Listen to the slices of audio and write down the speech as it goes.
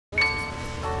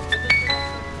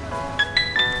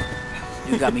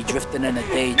You got me drifting in a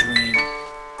daydream.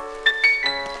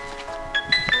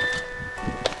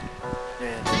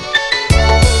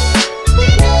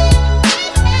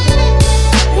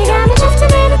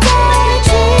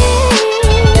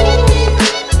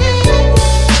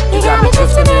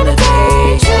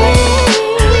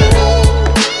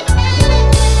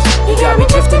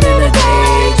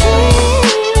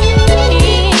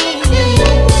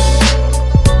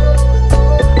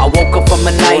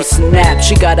 Nap.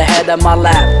 She got her head on my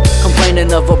lap,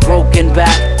 complaining of a broken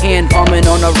back. Hand palming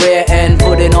on her rear end,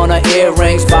 putting on her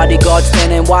earrings. Bodyguards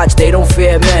stand and watch, they don't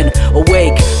fear men.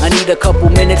 Awake, I need a couple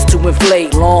minutes to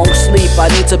inflate. Long sleep, I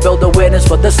need to build awareness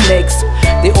for the snakes.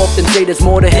 They often say there's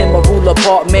more to him, a ruler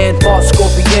part man, part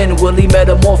scorpion. Will he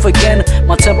metamorph again?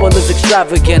 My temple is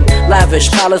extravagant, lavish,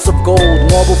 palace of gold,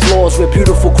 marble floors with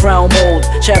beautiful crown mold.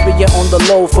 Chariot on the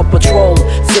low for patrol,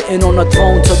 sitting on a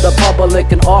throne to the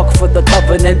public, an ark for the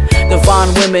covenant.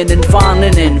 Divine women in fine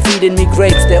linen, feeding me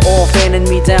grapes, they're all fanning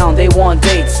me down, they want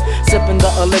dates. Sipping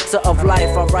the elixir of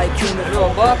life, I write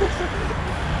cuneiform.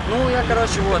 Ну, я,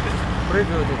 короче, вот,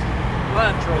 прыгаю тут.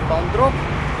 Что, палмдроп?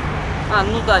 А,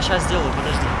 ну да, сейчас сделаю,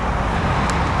 подожди.